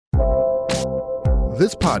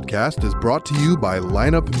This podcast is brought to you by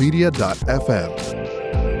lineupmedia.fm.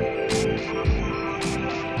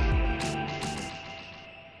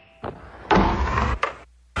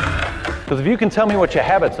 Because if you can tell me what your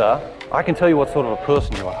habits are, I can tell you what sort of a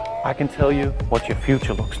person you are. I can tell you what your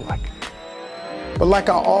future looks like. But like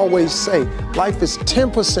I always say, life is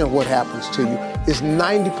 10% what happens to you, it's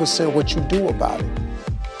 90% what you do about it.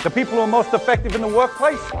 The people who are most effective in the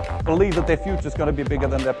workplace believe that their future is going to be bigger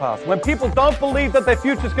than their past. When people don't believe that their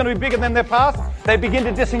future is going to be bigger than their past, they begin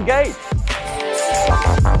to disengage.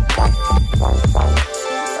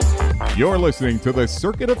 You're listening to The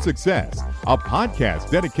Circuit of Success, a podcast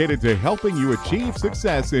dedicated to helping you achieve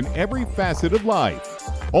success in every facet of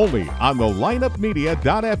life. Only on the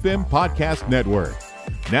lineupmedia.fm podcast network.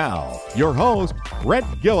 Now, your host, Brett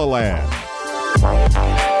Gilliland.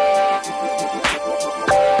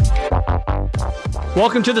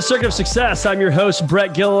 Welcome to The Circuit of Success. I'm your host,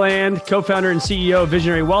 Brett Gilliland, co-founder and CEO of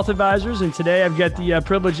Visionary Wealth Advisors. And today I've got the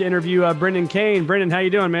privilege to interview Brendan Kane. Brendan, how you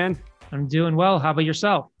doing, man? I'm doing well. How about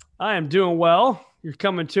yourself? I am doing well. You're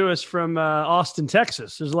coming to us from Austin,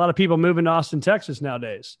 Texas. There's a lot of people moving to Austin, Texas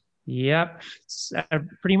nowadays. Yep.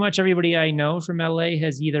 Pretty much everybody I know from LA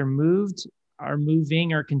has either moved, are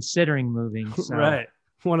moving, or considering moving. So. Right.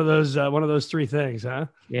 One of those three things, huh?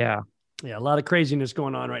 Yeah. Yeah, a lot of craziness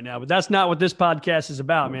going on right now, but that's not what this podcast is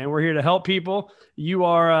about, man. We're here to help people. You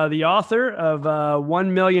are the author of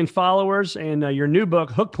 1 Million Followers and your new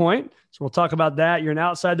book, Hook Point. So we'll talk about that. You're an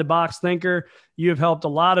outside the box thinker. You have helped a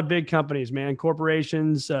lot of big companies, man,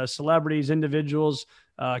 corporations, celebrities, individuals,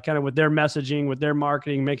 kind of with their messaging, with their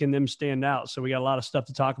marketing, making them stand out. So we got a lot of stuff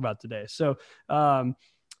to talk about today. So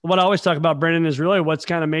what I always talk about, Brendan, is really what's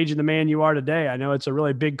kind of made you the man you are today. I know it's a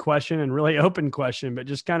really big question and really open question, but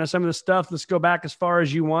just kind of some of the stuff, let's go back as far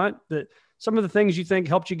as you want, that some of the things you think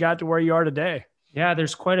helped you get to where you are today. Yeah,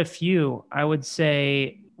 there's quite a few. I would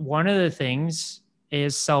say one of the things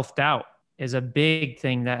is self-doubt is a big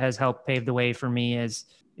thing that has helped pave the way for me. Is,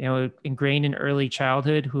 you know, ingrained in early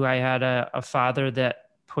childhood, who I had a father that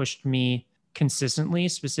pushed me consistently,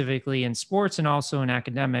 specifically in sports and also in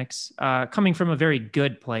academics, coming from a very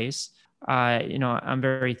good place. I'm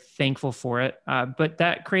very thankful for it. But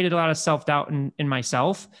that created a lot of self-doubt in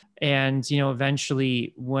myself. And,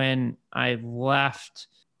 eventually when I left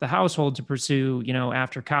the household to pursue,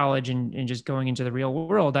 after college and just going into the real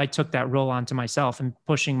world, I took that role onto myself and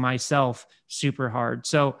pushing myself super hard.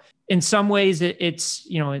 So in some ways it's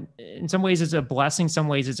a blessing, some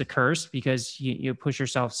ways it's a curse because you push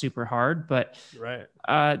yourself super hard, but right.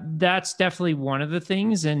 That's definitely one of the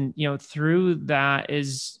things. And, through that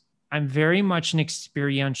is I'm very much an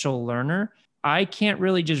experiential learner. I can't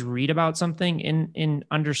really just read about something and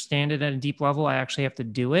understand it at a deep level. I actually have to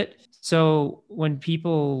do it. So when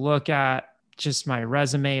people look at just my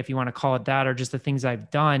resume, if you want to call it that, or just the things I've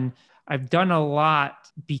done a lot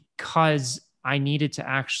because I needed to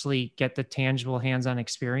actually get the tangible hands-on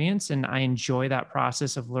experience. And I enjoy that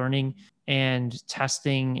process of learning and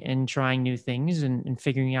testing and trying new things and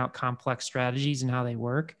figuring out complex strategies and how they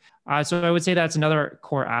work. So I would say that's another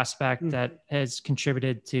core aspect that has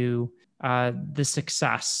contributed to the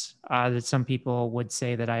success that some people would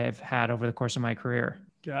say that I have had over the course of my career.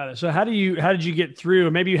 Got it. So how did you get through,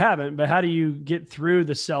 or maybe you haven't, but how do you get through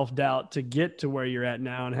the self-doubt to get to where you're at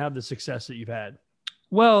now and have the success that you've had?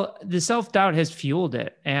 Well, the self-doubt has fueled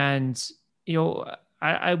it. And,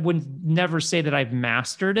 I would never say that I've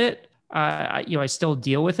mastered it. I still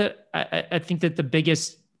deal with it. I think that the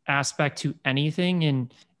biggest aspect to anything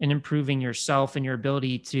in improving yourself and your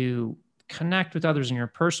ability to connect with others in your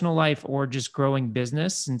personal life or just growing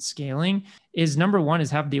business and scaling is, number one, is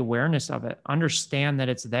have the awareness of it. Understand that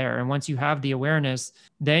it's there. And once you have the awareness,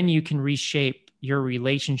 then you can reshape your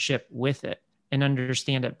relationship with it and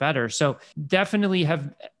understand it better. So definitely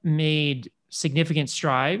have made significant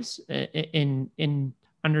strides in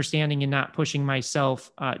understanding and not pushing myself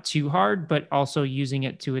too hard, but also using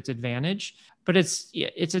it to its advantage. But it's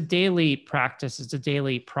a daily practice. It's a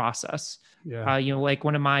daily process. Yeah. Like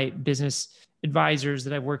one of my business advisors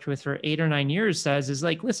that I've worked with for 8 or 9 years says is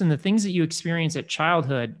like, listen, the things that you experience at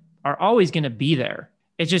childhood are always going to be there.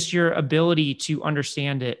 It's just your ability to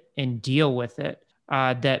understand it and deal with it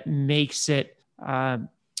that makes it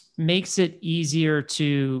easier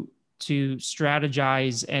to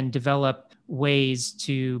strategize and develop ways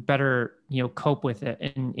to better, cope with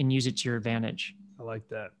it and use it to your advantage. I like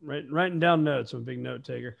that. Writing down notes. I'm a big note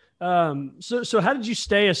taker. So how did you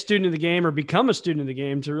stay a student of the game or become a student of the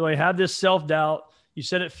game to really have this self-doubt? you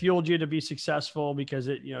said it fueled you to be successful because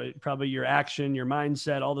it, probably your action, your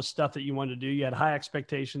mindset, all the stuff that you wanted to do. You had high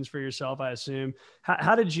expectations for yourself, I assume.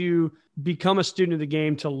 How did you become a student of the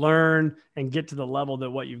game to learn and get to the level that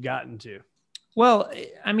what you've gotten to? Well,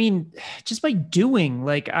 I mean, just by doing,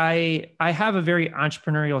 like I have a very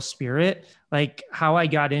entrepreneurial spirit. Like how I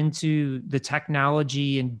got into the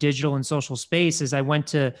technology and digital and social space is I went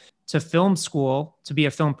to film school to be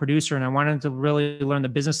a film producer, and I wanted to really learn the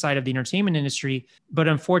business side of the entertainment industry. But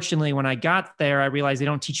unfortunately, when I got there, I realized they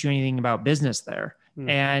don't teach you anything about business there.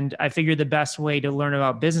 And I figured the best way to learn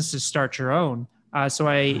about business is start your own. So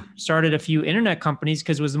I started a few internet companies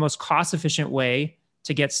because it was the most cost-efficient way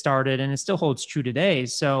to get started, and it still holds true today.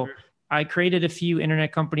 So I created a few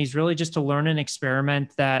internet companies really just to learn and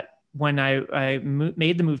experiment. That when I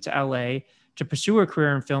made the move to LA to pursue a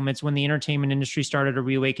career in film, it's when the entertainment industry started to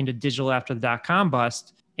reawaken to digital after the .com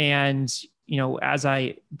bust. And, as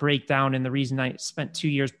I break down, and the reason I spent 2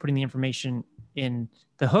 years putting the information in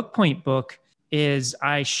the Hook Point book is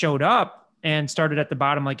I showed up and started at the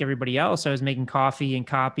bottom like everybody else. I was making coffee and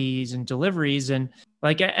copies and deliveries. And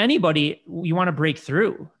like anybody, you want to break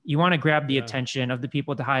through. You want to grab the attention of the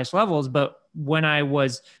people at the highest levels. But when I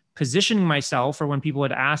was positioning myself, or when people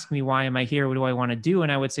would ask me, why am I here? What do I want to do?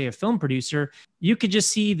 And I would say a film producer, you could just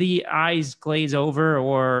see the eyes glaze over,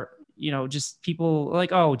 or, just people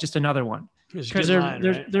like, oh, just another one. Because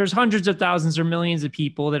there's hundreds of thousands or millions of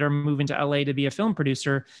people that are moving to LA to be a film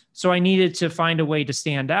producer. So I needed to find a way to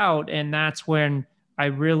stand out. And that's when I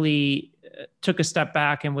really took a step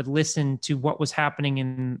back and would listen to what was happening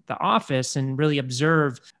in the office and really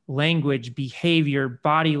observe language, behavior,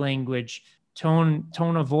 body language, tone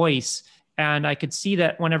of voice. And I could see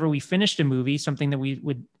that whenever we finished a movie, something that we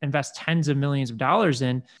would invest tens of millions of dollars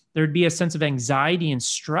in, there'd be a sense of anxiety and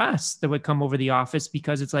stress that would come over the office,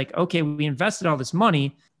 because it's like, okay, we invested all this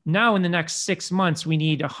money. Now in the next 6 months, we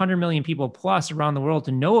need 100 million people plus around the world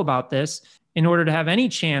to know about this in order to have any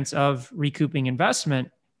chance of recouping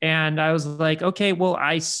investment. And I was like, okay, well,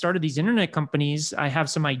 I started these internet companies. I have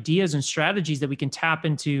some ideas and strategies that we can tap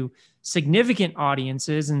into significant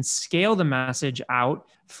audiences and scale the message out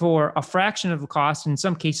for a fraction of the cost, in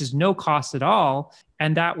some cases, no cost at all.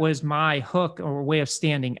 And that was my hook or way of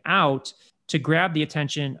standing out to grab the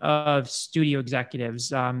attention of studio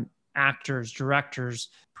executives, actors, directors,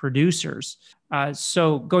 producers.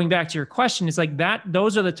 So going back to your question, it's like that,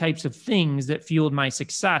 those are the types of things that fueled my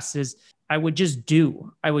success. Is I would just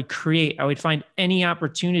do, I would create, I would find any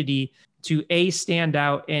opportunity to A, stand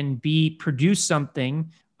out, and B, produce something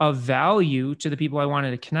of value to the people I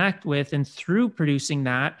wanted to connect with. And through producing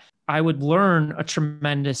that, I would learn a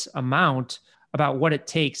tremendous amount about what it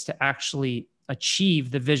takes to actually achieve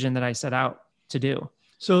the vision that I set out to do.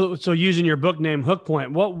 So using your book name, Hook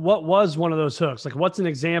Point, what was one of those hooks? Like, what's an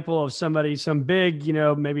example of somebody, some big,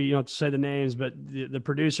 maybe you don't have to say the names, but the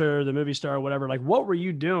producer, the movie star, whatever, like what were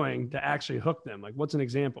you doing to actually hook them? Like, what's an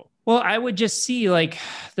example? Well, I would just see, like,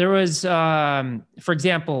 there was, for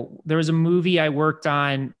example, there was a movie I worked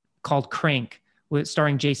on called Crank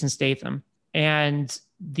starring Jason Statham. And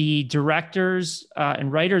the directors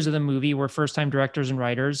and writers of the movie were first-time directors and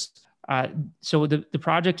writers. So the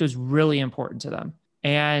project was really important to them.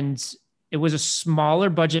 And it was a smaller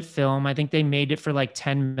budget film. I think they made it for like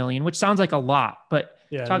 10 million, which sounds like a lot, but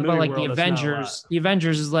talk about like the Avengers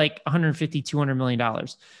is like 150, $200 million.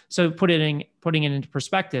 So putting it into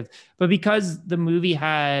perspective, but because the movie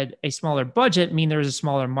had a smaller budget, there was a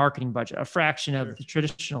smaller marketing budget, a fraction of the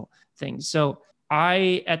traditional things. So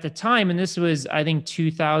I, at the time, and this was, I think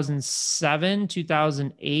 2007,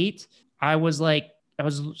 2008,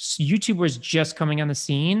 YouTube was just coming on the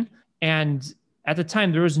scene. And at the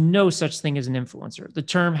time, there was no such thing as an influencer. The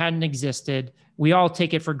term hadn't existed. We all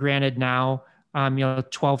take it for granted now,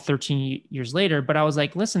 12, 13 years later. But I was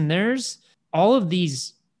like, listen, there's all of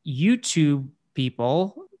these YouTube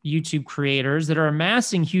people, YouTube creators that are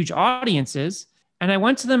amassing huge audiences. And I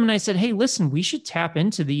went to them and I said, hey, listen, we should tap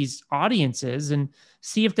into these audiences and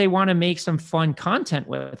see if they want to make some fun content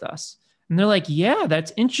with us. And they're like, yeah,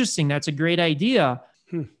 that's interesting. That's a great idea.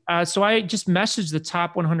 So I just messaged the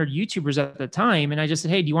top 100 YouTubers at the time. And I just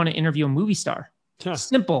said, hey, do you want to interview a movie star?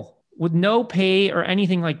 Simple, with no pay or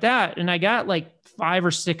anything like that. And I got like 5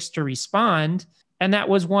 or 6 to respond. And that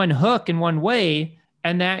was one hook in one way.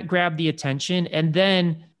 And that grabbed the attention. And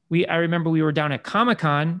then I remember we were down at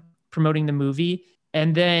Comic-Con promoting the movie.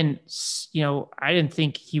 And then, I didn't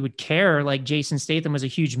think he would care. Like, Jason Statham was a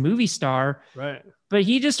huge movie star. Right. But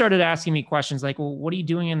he just started asking me questions like, well, what are you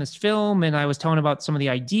doing in this film? And I was telling him about some of the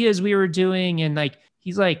ideas we were doing. And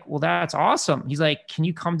he's like, well, that's awesome. He's like, can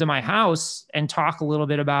you come to my house and talk a little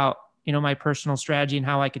bit about my personal strategy and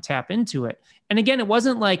how I could tap into it. And again, it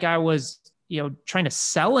wasn't like I was, trying to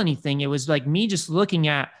sell anything. It was like me just looking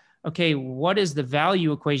at, okay, what is the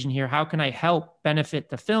value equation here? How can I help benefit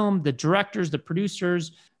the film, the directors, the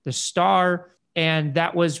producers, the star? And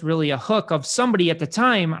that was really a hook of somebody at the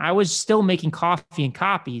time. I was still making coffee and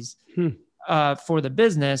copies for the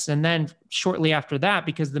business. And then shortly after that,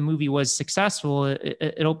 because the movie was successful,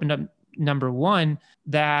 it opened up number one,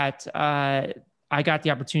 that I got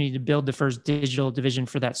the opportunity to build the first digital division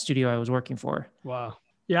for that studio I was working for. Wow.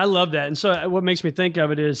 Yeah, I love that. And so what makes me think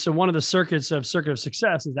of it is, so one of the circuit of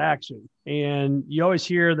success is action. And you always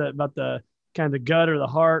hear that about the kind of the gut or the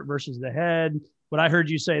heart versus the head. What I heard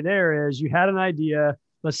you say there is you had an idea,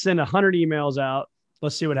 let's send 100 emails out.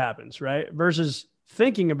 Let's see what happens, right? Versus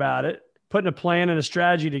thinking about it, putting a plan and a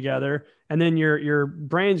strategy together. And then your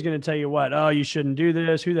brain's going to tell you what, oh, you shouldn't do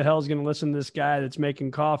this. Who the hell is going to listen to this guy that's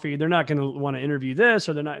making coffee? They're not going to want to interview this,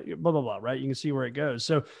 or they're not, blah, blah, blah, right? You can see where it goes.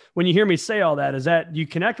 So when you hear me say all that, do you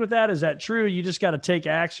connect with that? Is that true? You just got to take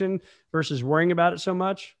action versus worrying about it so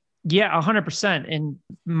much? Yeah, 100%. And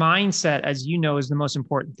mindset, as you know, is the most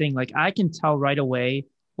important thing. Like I can tell right away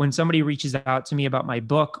when somebody reaches out to me about my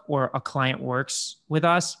book or a client works with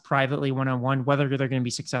us privately one-on-one, whether they're going to be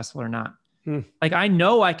successful or not. Like I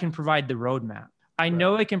know I can provide the roadmap. I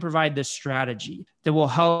know I can provide the strategy that will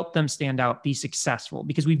help them stand out, be successful,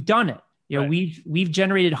 because we've done it. We've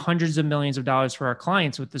generated hundreds of millions of dollars for our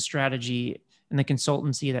clients with the strategy and the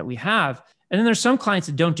consultancy that we have. And then there's some clients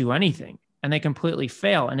that don't do anything and they completely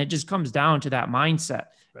fail. And it just comes down to that mindset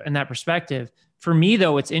and that perspective. For me,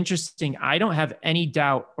 though, it's interesting. I don't have any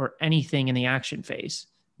doubt or anything in the action phase.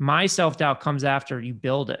 My self-doubt comes after you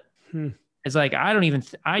build it. It's like,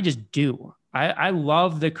 I just do. I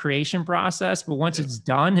love the creation process, but once it's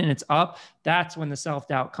done and it's up, that's when the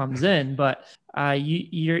self-doubt comes in. But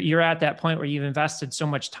you're at that point where you've invested so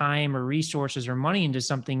much time or resources or money into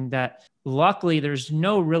something that luckily there's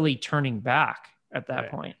no really turning back at that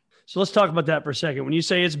point. So let's talk about that for a second. When you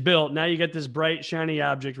say it's built, now you get this bright, shiny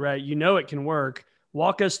object, right? You know it can work.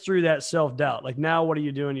 Walk us through that self-doubt. Like now, what are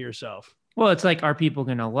you doing to yourself? Well, it's like, are people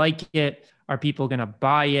going to like it? Are people going to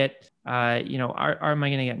buy it? Am I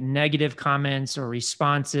going to get negative comments or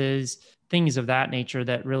responses, things of that nature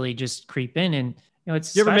that really just creep in? And,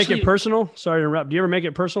 it's, do you ever make it personal? Sorry to interrupt. Do you ever make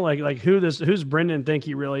it personal? Like who's Brendan think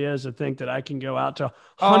he really is to think that I can go out to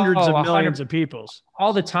hundreds of millions of peoples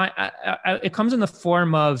all the time? It comes in the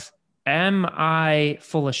form of, am I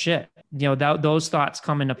full of shit? Those thoughts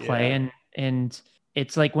come into play. And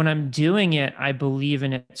it's like, when I'm doing it, I believe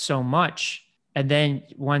in it so much. And then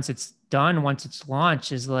once it's done, once it's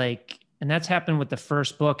launched, is like, and that's happened with the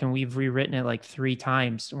first book, and we've rewritten it like 3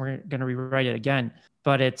 times. We're going to rewrite it again,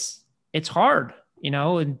 but it's hard,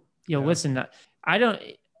 listen, I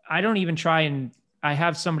don't even try, and I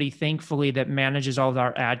have somebody thankfully that manages all of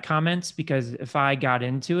our ad comments, because if I got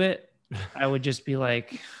into it, I would just be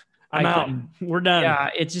like, I'm out. We're done. Yeah.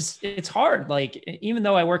 It's hard. Like, even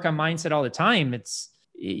though I work on mindset all the time, it's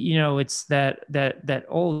that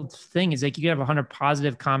old thing is like, you have 100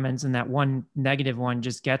 positive comments and that one negative one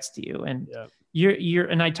just gets to you. And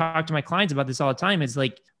and I talk to my clients about this all the time, is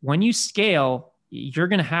like, when you scale, you're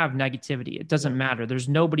going to have negativity. It doesn't matter. There's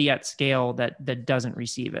nobody at scale that doesn't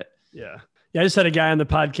receive it. Yeah. I just had a guy on the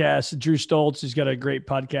podcast, Drew Stoltz. He's got a great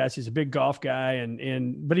podcast. He's a big golf guy,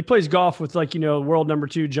 but he plays golf with world number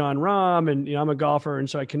 2, John Rahm. And, I'm a golfer. And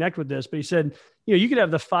so I connect with this, but he said, you could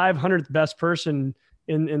have the 500th best person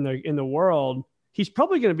in the world. He's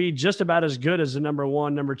probably going to be just about as good as the number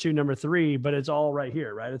 1, number 2, number 3, but it's all right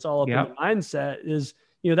here, right? It's all up in the mindset is,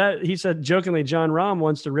 that he said jokingly, John Rahm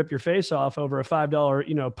wants to rip your face off over a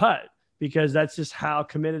 $5, putt, because that's just how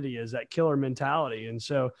committed he is, that killer mentality. And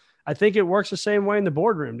so I think it works the same way in the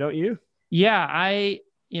boardroom, don't you? Yeah.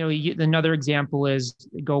 Another example is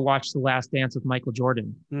go watch The Last Dance with Michael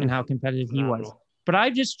Jordan and how competitive he was. But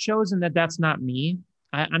I've just chosen that that's not me.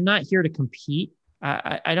 I'm not here to compete.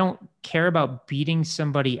 I don't care about beating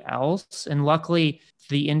somebody else. And luckily,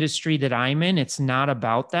 the industry that I'm in, it's not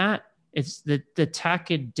about that. It's the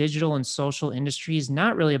tech and digital and social industry is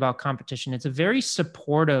not really about competition. It's a very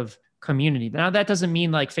supportive community. Now, that doesn't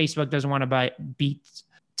mean like Facebook doesn't want to beat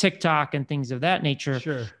TikTok and things of that nature.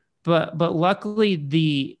 Sure. But luckily,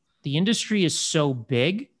 the industry is so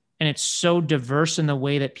big and it's so diverse in the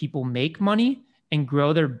way that people make money and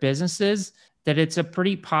grow their businesses that it's a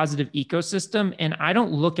pretty positive ecosystem. And I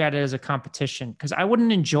don't look at it as a competition, because I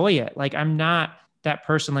wouldn't enjoy it. Like, I'm not that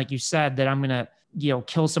person, like you said, that I'm going to,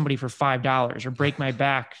 kill somebody for $5 or break my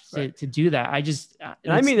back to do that.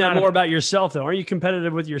 I mean that more about yourself though. Aren't you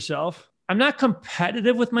competitive with yourself? I'm not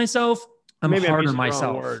competitive with myself. I'm maybe hard using on the wrong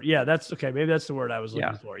myself. word. Yeah, that's okay. Maybe that's the word I was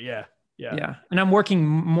looking for. Yeah. Yeah. And I'm working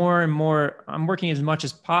more and more. I'm working as much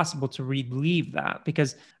as possible to relieve that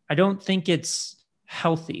because I don't think it's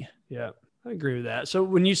healthy. Yeah, I agree with that. So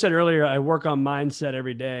when you said earlier, I work on mindset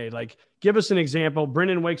every day, like give us an example.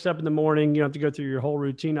 Brendan wakes up in the morning. You don't have to go through your whole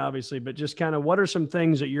routine, obviously, but just kind of what are some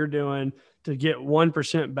things that you're doing to get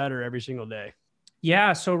 1% better every single day?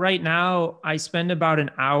 Yeah. So right now I spend about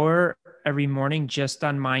an hour every morning just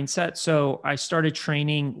on mindset. So I started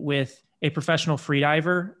training with a professional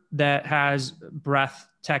freediver that has breath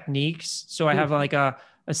techniques. So I have like a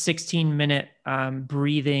 16-minute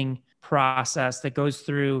breathing process that goes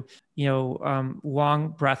through,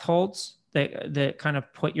 long breath holds that kind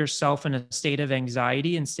of put yourself in a state of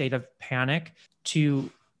anxiety and state of panic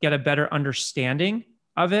to get a better understanding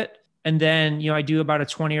of it. And then, I do about a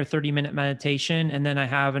 20 or 30 minute meditation. And then I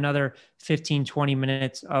have another 15, 20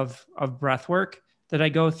 minutes of breath work that I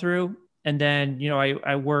go through. And then,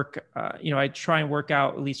 I work, I try and work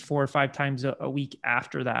out at least 4 or 5 times a week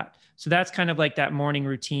after that. So that's kind of like that morning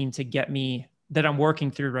routine to get me that I'm working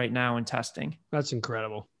through right now and testing. That's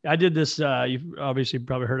incredible. I did this. You've obviously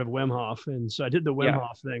probably heard of Wim Hof. And so I did the Wim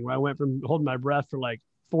Hof thing where I went from holding my breath for like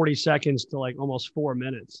 40 seconds to like almost 4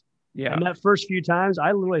 minutes. Yeah. And that first few times,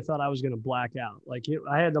 I literally thought I was going to black out. Like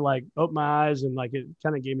I had to like open my eyes and like it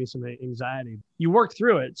kind of gave me some anxiety. You worked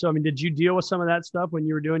through it. So, I mean, did you deal with some of that stuff when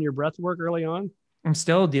you were doing your breath work early on? I'm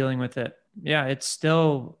still dealing with it. Yeah, it's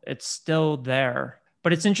still there.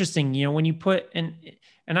 But it's interesting, when you put in,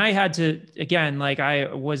 and I had to, again, like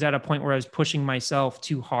I was at a point where I was pushing myself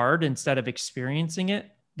too hard instead of experiencing it.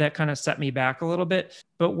 That kind of set me back a little bit.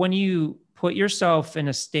 But when you put yourself in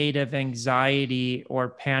a state of anxiety or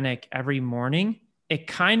panic every morning, it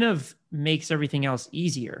kind of makes everything else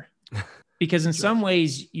easier because in some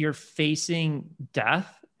ways you're facing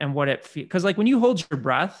death and what it feels. Because like when you hold your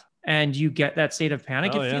breath and you get that state of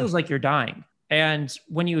panic, it feels like you're dying. And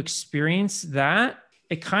when you experience that,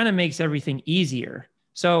 it kind of makes everything easier.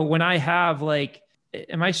 So when I have like,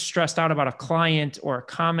 am I stressed out about a client or a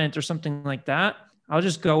comment or something like that? I'll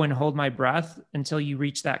just go and hold my breath until you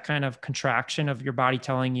reach that kind of contraction of your body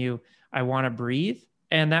telling you, I want to breathe.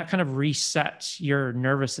 And that kind of resets your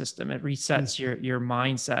nervous system. It resets your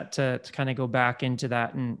mindset to kind of go back into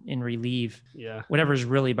that and relieve whatever's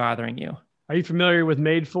really bothering you. Are you familiar with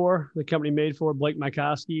Made For, the company Made For, Blake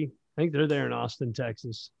Mykoski? I think they're there in Austin,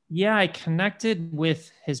 Texas. Yeah, I connected with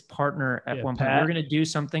his partner at one point. We were going to do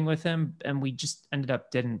something with him and we just ended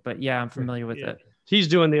up didn't. But yeah, I'm familiar with it. He's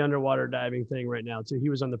doing the underwater diving thing right now too. He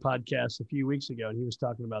was on the podcast a few weeks ago and he was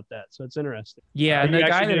talking about that. So it's interesting. Yeah. And the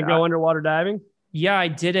guy that go underwater diving? Yeah, I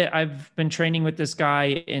did it. I've been training with this guy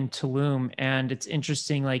in Tulum and it's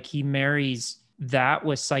interesting. Like he marries that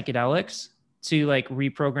with psychedelics to like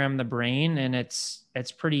reprogram the brain. And it's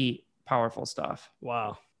pretty powerful stuff.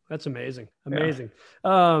 Wow. That's amazing. Amazing.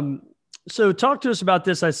 Yeah. So talk to us about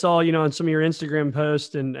this. I saw, on some of your Instagram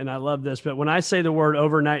posts and I love this, but when I say the word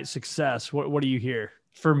overnight success, what do you hear?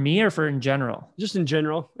 For me or for in general? Just in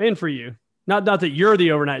general and for you. Not that you're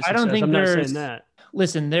the overnight success. I don't think I'm not saying that.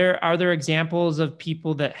 Listen, are there examples of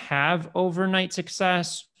people that have overnight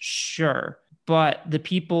success? Sure. But the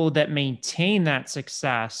people that maintain that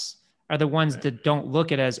success are the ones that don't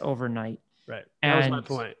look at it as overnight. Right. That was my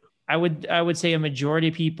point. I would say a majority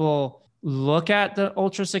of people look at the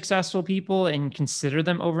ultra successful people and consider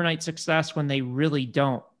them overnight success when they really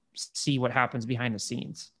don't see what happens behind the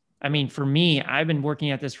scenes. I mean, for me, I've been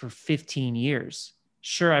working at this for 15 years.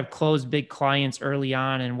 Sure, I've closed big clients early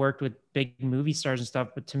on and worked with big movie stars and stuff,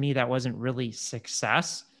 but to me, that wasn't really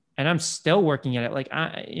success. And I'm still working at it. Like,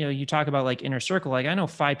 you talk about like inner circle. Like I know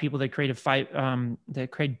 5 people that created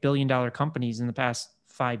 $1 billion companies in the past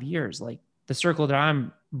 5 years. Like the circle that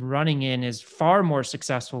I'm running in is far more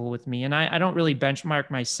successful with me. And I don't really benchmark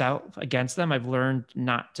myself against them. I've learned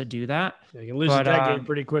not to do that. Yeah, you can lose that game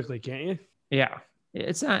pretty quickly, can't you? Yeah.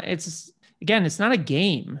 It's not a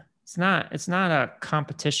game. It's not a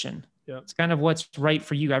competition. Yeah. It's kind of what's right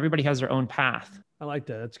for you. Everybody has their own path. I like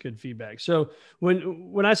that. That's good feedback. So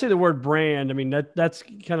when I say the word brand, I mean, that's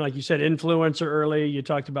kind of like you said, influencer early, you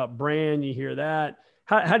talked about brand, you hear that.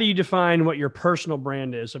 How do you define what your personal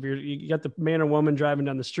brand is? So if you got the man or woman driving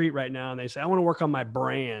down the street right now and they say, I want to work on my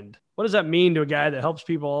brand. What does that mean to a guy that helps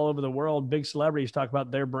people all over the world, big celebrities, talk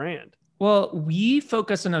about their brand? Well, we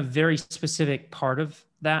focus on a very specific part of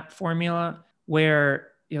that formula where,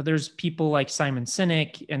 there's people like Simon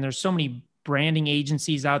Sinek and there's so many branding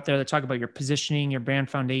agencies out there that talk about your positioning, your brand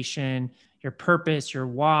foundation, your purpose, your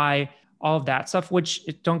why, all of that stuff, which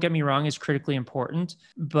don't get me wrong, is critically important.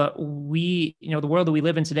 But the world that we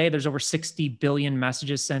live in today, there's over 60 billion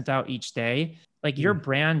messages sent out each day. Like your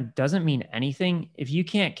brand doesn't mean anything if you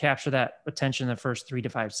can't capture that attention in the first 3 to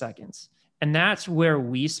 5 seconds. And that's where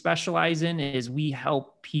we specialize in, is we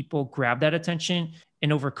help people grab that attention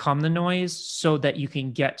and overcome the noise so that you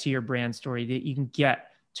can get to your brand story, that you can get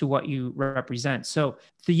to what you represent. So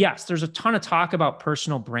yes, there's a ton of talk about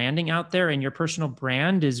personal branding out there, and your personal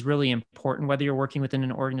brand is really important, whether you're working within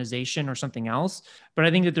an organization or something else. But I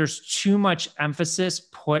think that there's too much emphasis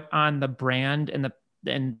put on the brand and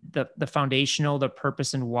the foundational, the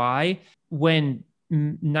purpose and why, when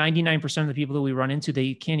 99% of the people that we run into,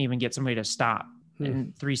 they can't even get somebody to stop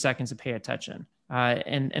in 3 seconds to pay attention.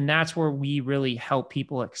 And that's where we really help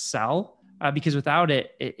people excel, because without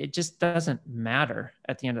it, it just doesn't matter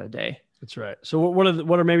at the end of the day. That's right. So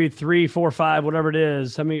what are maybe 3, 4, 5, whatever it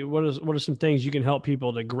is? I mean, what are some things you can help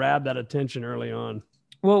people to grab that attention early on?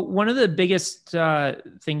 Well, one of the biggest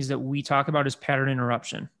things that we talk about is pattern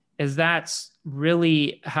interruption, is that's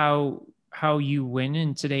really how you win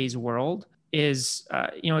in today's world. Is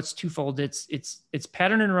it's twofold. It's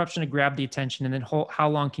pattern interruption to grab the attention, and then how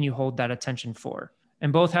long can you hold that attention for?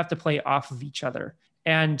 And both have to play off of each other.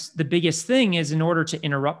 And the biggest thing is, in order to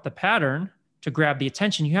interrupt the pattern to grab the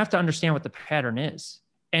attention, you have to understand what the pattern is.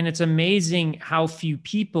 And it's amazing how few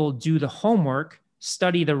people do the homework,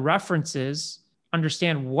 study the references,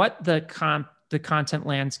 understand what the content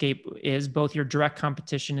landscape is, both your direct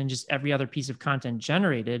competition and just every other piece of content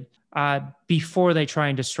generated, before they try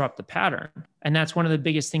and disrupt the pattern. And that's one of the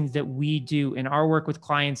biggest things that we do in our work with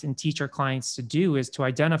clients and teach our clients to do, is to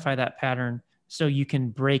identify that pattern so you can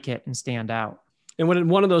break it and stand out. And would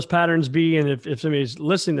one of those patterns be, and if somebody's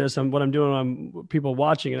listening to this, what I'm doing, I'm people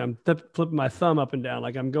watching it, I'm flipping my thumb up and down,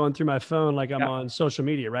 like I'm going through my phone, like I'm on social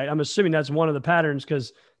media, right? I'm assuming that's one of the patterns,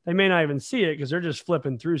 because they may not even see it because they're just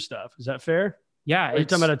flipping through stuff. Is that fair? Yeah. Or you're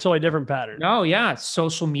talking about a totally different pattern. No, yeah.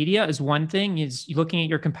 Social media is one thing. Is looking at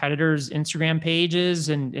your competitors' Instagram pages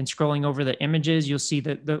and scrolling over the images, you'll see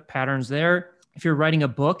the patterns there. If you're writing a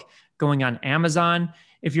book, going on Amazon.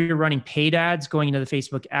 If you're running paid ads, going into the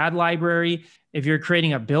Facebook ad library. If you're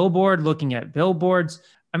creating a billboard, looking at billboards.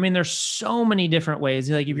 I mean, there's so many different ways.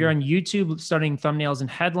 Like if you're on YouTube, studying thumbnails and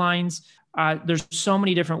headlines, there's so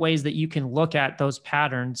many different ways that you can look at those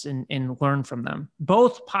patterns and learn from them,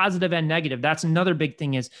 both positive and negative. That's another big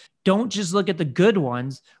thing, is don't just look at the good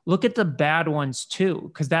ones, look at the bad ones too,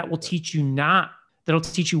 because that'll teach you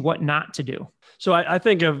what not to do. So I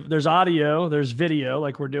think there's audio, there's video,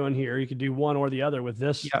 like we're doing here. You could do one or the other with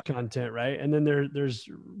this content, right? And then there's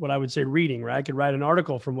what I would say reading, right? I could write an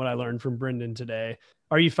article from what I learned from Brendan today.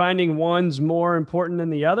 Are you finding one's more important than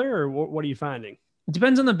the other, or what are you finding? It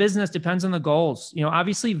depends on the business, depends on the goals.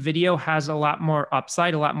 Obviously video has a lot more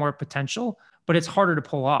upside, a lot more potential, but it's harder to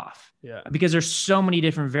pull off because there's so many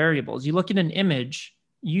different variables. You look at an image,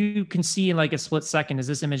 you can see in like a split second, is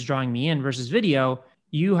this image drawing me in? Versus video,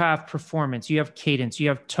 you have performance, you have cadence, you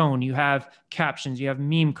have tone, you have captions, you have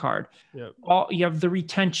meme card, you have the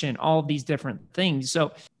retention, all of these different things.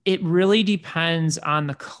 So it really depends on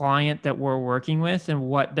the client that we're working with and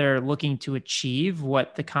what they're looking to achieve,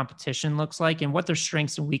 what the competition looks like, and what their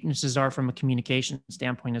strengths and weaknesses are from a communication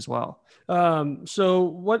standpoint as well. So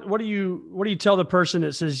what do you tell the person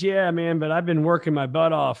that says, yeah, man, but I've been working my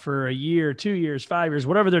butt off for a year, 2 years, 5 years,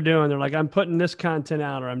 whatever they're doing. They're like, I'm putting this content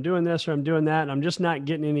out, or I'm doing this, or I'm doing that, and I'm just not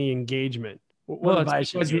getting any engagement. What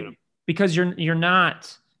advice are you giving them? Because you're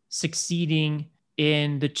not succeeding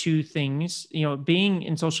in the two things, being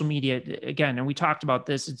in social media again, and we talked about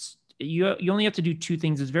this, it's you only have to do two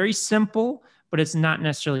things. It's very simple, but it's not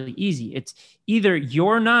necessarily easy. It's either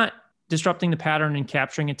you're not disrupting the pattern and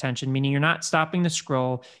capturing attention, meaning you're not stopping the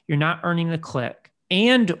scroll, you're not earning the click,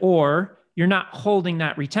 or you're not holding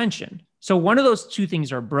that retention. So one of those two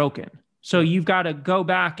things are broken. So you've got to go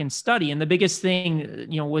back and study. And the biggest thing,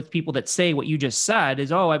 with people that say what you just said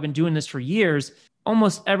is, oh, I've been doing this for years.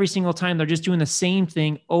 Almost every single time they're just doing the same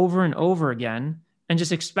thing over and over again and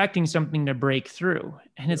just expecting something to break through.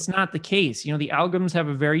 And it's not the case. The algorithms have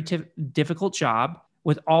a very difficult job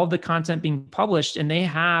with all the content being published, and they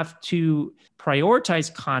have to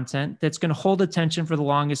prioritize content that's going to hold attention for the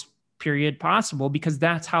longest period possible, because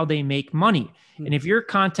that's how they make money. And if your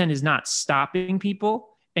content is not stopping people,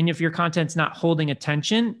 and if your content's not holding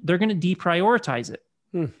attention, they're going to deprioritize it.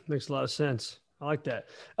 Makes a lot of sense. I like that.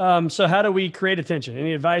 So how do we create attention?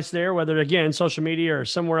 Any advice there, whether again, social media or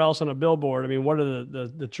somewhere else on a billboard? I mean, what are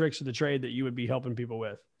the tricks of the trade that you would be helping people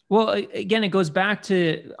with? Well, again, it goes back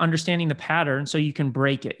to understanding the pattern so you can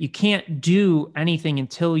break it. You can't do anything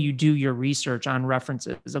until you do your research on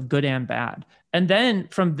references of good and bad. And then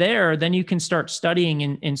from there, then you can start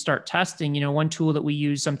studying and start testing. One tool that we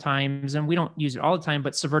use sometimes, and we don't use it all the time,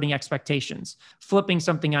 but subverting expectations, flipping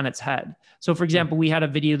something on its head. So for example, we had a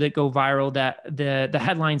video that go viral that the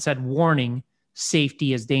headline said, "Warning,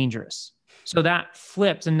 safety is dangerous." So that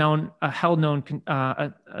flipped a held-known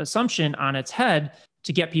assumption on its head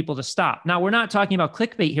to get people to stop. Now, we're not talking about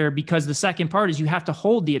clickbait here, because the second part is you have to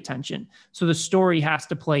hold the attention. So the story has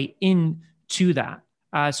to play into that.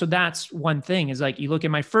 So that's one thing, is like, you look at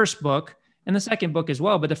my first book and the second book as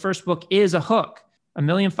well, but the first book is a hook, 1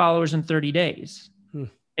 million followers in 30 days.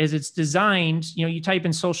 Is it's designed, you type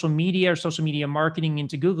in social media or social media marketing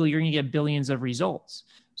into Google, you're going to get billions of results.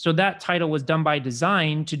 So that title was done by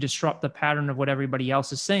design to disrupt the pattern of what everybody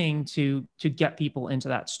else is saying to get people into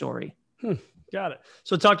that story. Got it.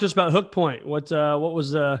 So talk to us about Hook Point. What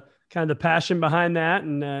was the kind of the passion behind that,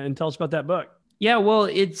 and tell us about that book? Yeah, well,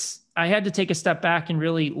 I had to take a step back and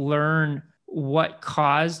really learn what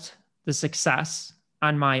caused the success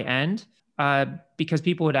on my end, because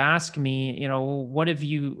people would ask me,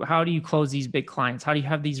 how do you close these big clients? How do you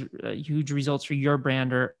have these huge results for your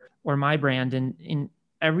brand or my brand? And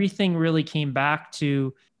everything really came back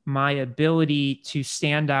to my ability to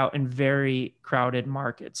stand out in very crowded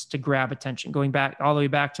markets, to grab attention, going back all the way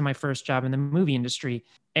back to my first job in the movie industry.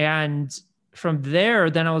 And from there,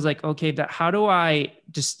 then I was like, okay, how do I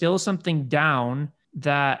distill something down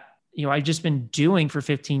that, I've just been doing for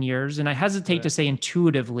 15 years. And I hesitate to say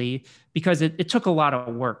intuitively, because it took a lot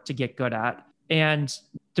of work to get good at, and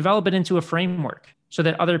develop it into a framework so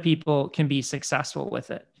that other people can be successful with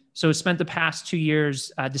it. So I spent the past 2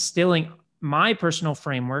 years distilling my personal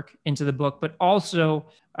framework into the book, but also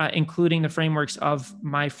including the frameworks of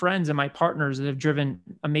my friends and my partners that have driven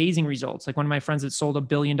amazing results. Like one of my friends that sold $1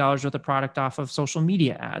 billion worth of product off of social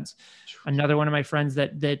media ads. Another one of my friends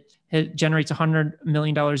that generates $100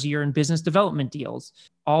 million a year in business development deals,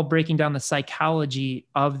 all breaking down the psychology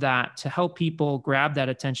of that to help people grab that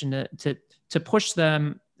attention, to push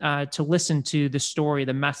them to listen to the story,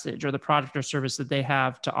 the message, or the product or service that they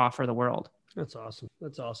have to offer the world. That's awesome.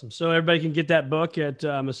 That's awesome. So everybody can get that book at,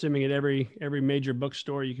 I'm assuming, at every major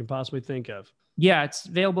bookstore you can possibly think of. Yeah, it's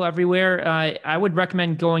available everywhere. I would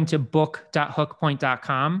recommend going to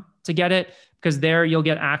book.hookpoint.com to get it, because there you'll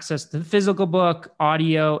get access to the physical book,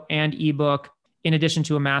 audio, and ebook, in addition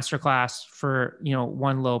to a masterclass for,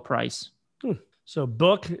 one low price. So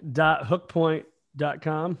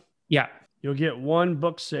book.hookpoint.com. Yeah. You'll get one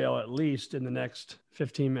book sale at least in the next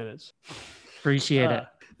 15 minutes. Appreciate it.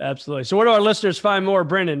 Absolutely. So where do our listeners find more,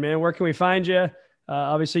 Brendan, man? Where can we find you?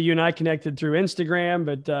 Obviously, you and I connected through Instagram,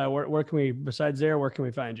 but where can we, besides there, where can we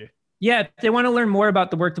find you? Yeah, if they want to learn more about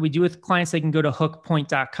the work that we do with clients, they can go to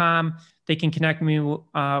hookpoint.com. They can connect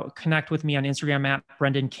with me on Instagram at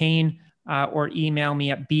Brendan Kane, or email me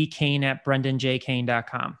at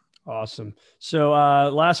bkane@brendanjkane.com. Awesome. So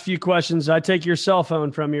last few questions. I take your cell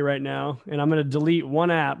phone from you right now, and I'm going to delete one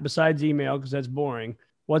app besides email, because that's boring.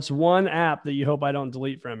 What's one app that you hope I don't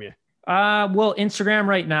delete from you? Well, Instagram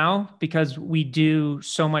right now, because we do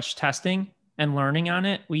so much testing and learning on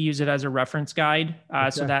it. We use it as a reference guide.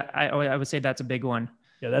 So that I would say that's a big one.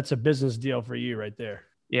 Yeah, that's a business deal for you right there.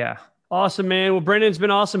 Yeah. Awesome, man. Well, Brendan, it's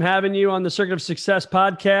been awesome having you on the Circuit of Success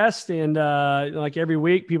podcast. And like every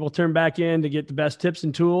week, people turn back in to get the best tips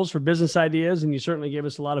and tools for business ideas. And you certainly gave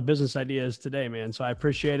us a lot of business ideas today, man. So I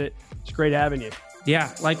appreciate it. It's great having you.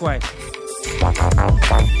 Yeah, likewise.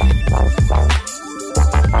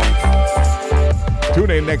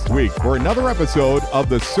 Tune in next week for another episode of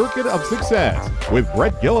The Circuit of Success with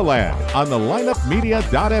Brett Gilliland on the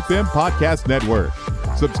lineupmedia.fm podcast network.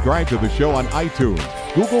 Subscribe to the show on iTunes,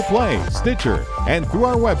 Google Play, Stitcher, and through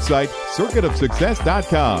our website,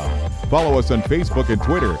 circuitofsuccess.com. Follow us on Facebook and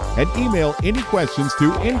Twitter, and email any questions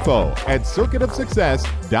to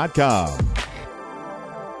info@circuitofsuccess.com.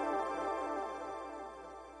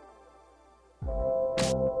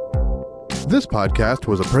 This podcast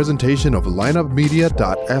was a presentation of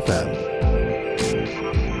lineupmedia.fm.